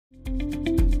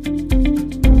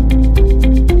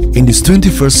In this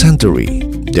 21st century,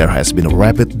 there has been a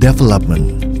rapid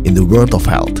development in the world of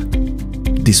health.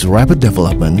 This rapid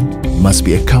development must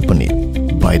be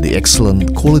accompanied by the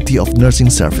excellent quality of nursing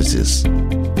services.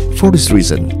 For this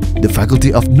reason, the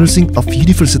Faculty of Nursing of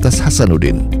Universitas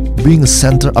Hasanuddin, being a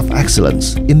center of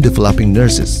excellence in developing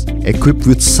nurses equipped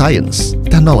with science,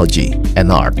 technology,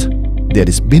 and art, that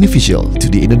is beneficial to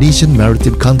the Indonesian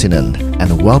maritime continent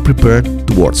and well prepared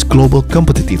towards global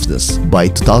competitiveness by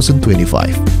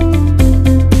 2025.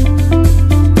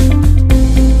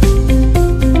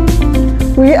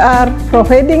 We are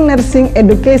providing nursing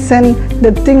education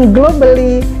that think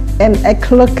globally and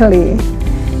act locally,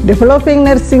 developing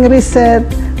nursing research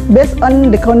based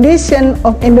on the condition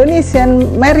of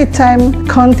Indonesian maritime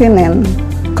continent,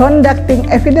 conducting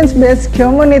evidence-based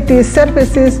community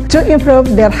services to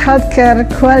improve their healthcare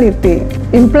quality,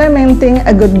 implementing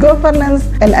a good governance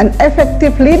and an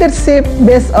effective leadership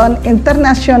based on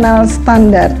international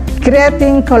standards,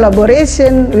 creating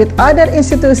collaboration with other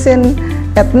institutions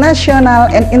at national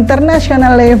and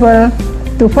international level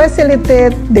to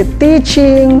facilitate the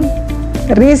teaching,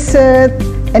 research,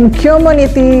 and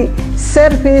community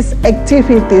service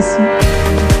activities.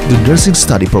 The nursing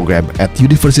study program at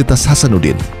Universitas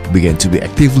Hasanuddin began to be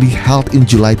actively held in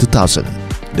July 2000.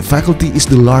 The faculty is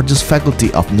the largest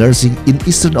faculty of nursing in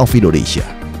eastern of Indonesia.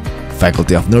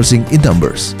 Faculty of Nursing in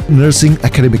numbers, nursing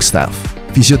academic staff,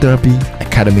 physiotherapy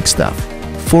academic staff,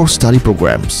 4 study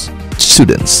programs,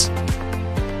 students.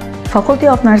 Faculty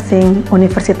of Nursing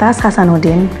Universitas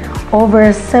Hasanuddin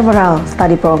offers several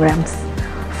study programs.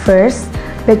 First,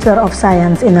 Bachelor of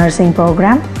Science in Nursing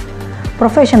program,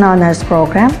 Professional Nurse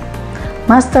program,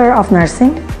 Master of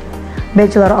Nursing,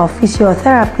 Bachelor of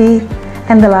Physiotherapy,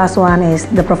 and the last one is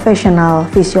the Professional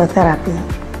Physiotherapy.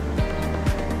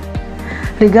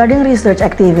 Regarding research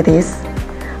activities,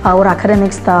 our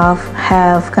academic staff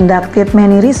have conducted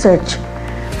many research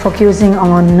focusing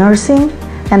on nursing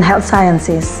and health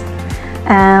sciences,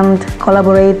 and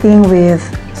collaborating with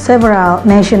several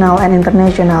national and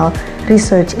international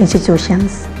research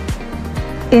institutions.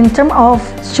 In terms of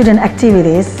student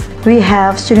activities, we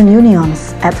have student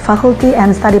unions at faculty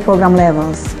and study program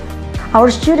levels.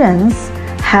 Our students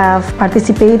have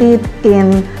participated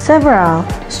in several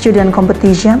student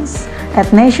competitions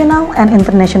at national and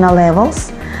international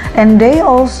levels, and they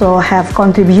also have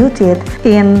contributed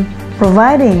in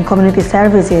providing community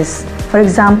services. For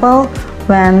example,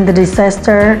 when the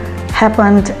disaster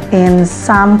happened in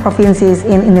some provinces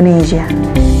in Indonesia.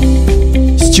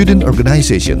 Student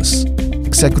organizations,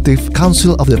 Executive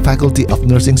Council of the Faculty of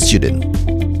Nursing Student,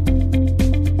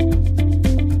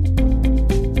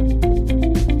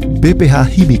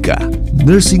 BPH Himika,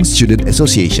 Nursing Student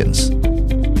Associations,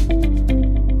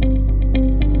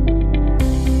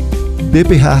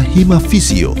 BPH Hima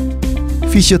Physio,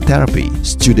 Physiotherapy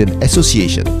Student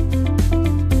Association.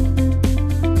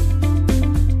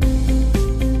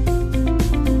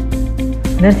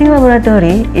 Nursing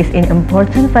laboratory is an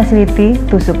important facility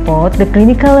to support the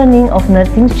clinical learning of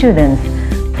nursing students.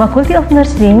 Faculty of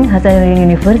Nursing Hasanuddin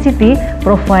University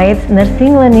provides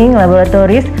nursing learning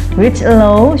laboratories which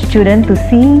allow students to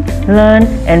see, learn,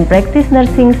 and practice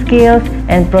nursing skills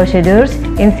and procedures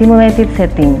in simulated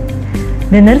setting.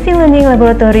 The nursing learning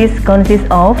laboratories consist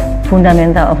of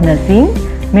fundamental of nursing,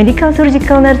 medical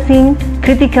surgical nursing,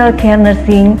 critical care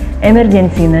nursing,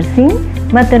 emergency nursing,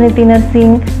 maternity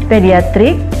nursing,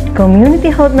 pediatric, community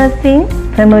health nursing,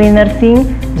 family nursing,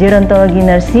 gerontology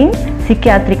nursing,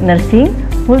 psychiatric nursing,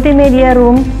 multimedia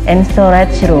room, and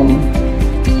storage room.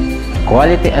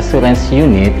 Quality Assurance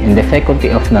Unit in the Faculty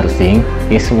of Nursing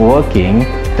is working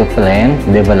to plan,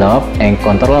 develop, and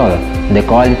control the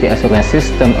quality assurance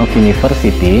system of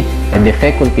university at the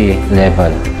faculty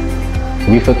level.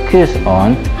 We focus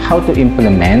on how to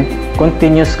implement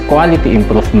continuous quality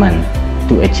improvement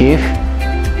to achieve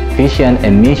vision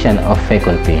and mission of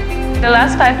faculty. The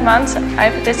last 5 months,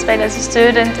 I participated as a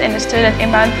student in the student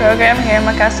inbound program here in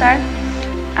Makassar.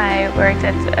 I worked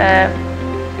at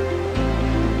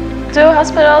 2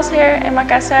 hospitals here in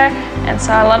Makassar and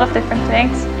saw a lot of different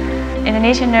things.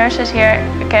 Indonesian nurses here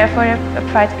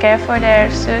provide care for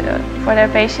their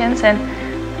patients, and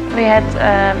we had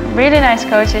really nice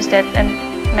coaches and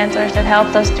mentors that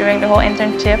helped us during the whole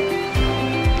internship.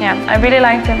 Yeah, I really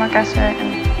liked it in Makassar, and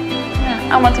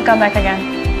I want to come back again.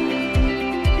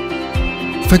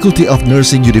 Faculty of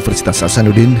Nursing Universitas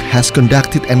Hasanuddin has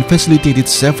conducted and facilitated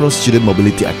several student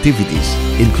mobility activities,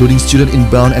 including student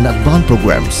inbound and outbound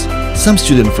programs. Some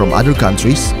students from other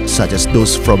countries, such as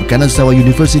those from Kanazawa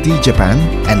University, Japan,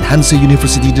 and Hanse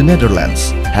University, the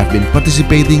Netherlands, have been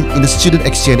participating in the student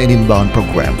exchange and inbound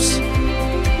programs.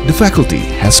 The faculty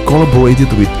has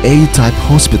collaborated with A-type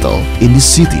hospital in this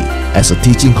city as a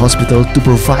teaching hospital to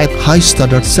provide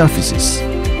high-standard services.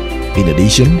 In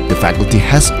addition, the faculty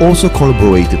has also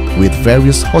collaborated with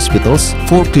various hospitals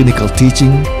for clinical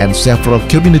teaching and several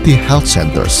community health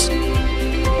centers.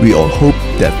 We all hope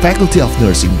that Faculty of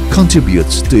Nursing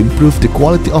contributes to improve the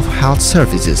quality of health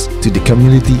services to the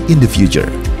community in the future.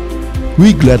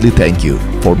 We gladly thank you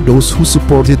for those who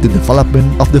supported the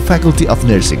development of the Faculty of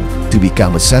Nursing to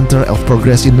become a center of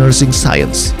progress in nursing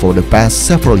science for the past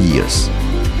several years.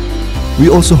 We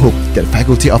also hope that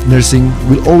Faculty of Nursing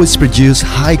will always produce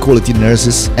high-quality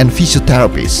nurses and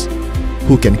physiotherapists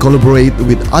who can collaborate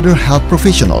with other health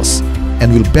professionals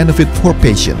and will benefit for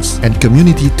patients and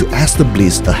community to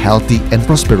establish a healthy and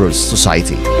prosperous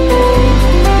society.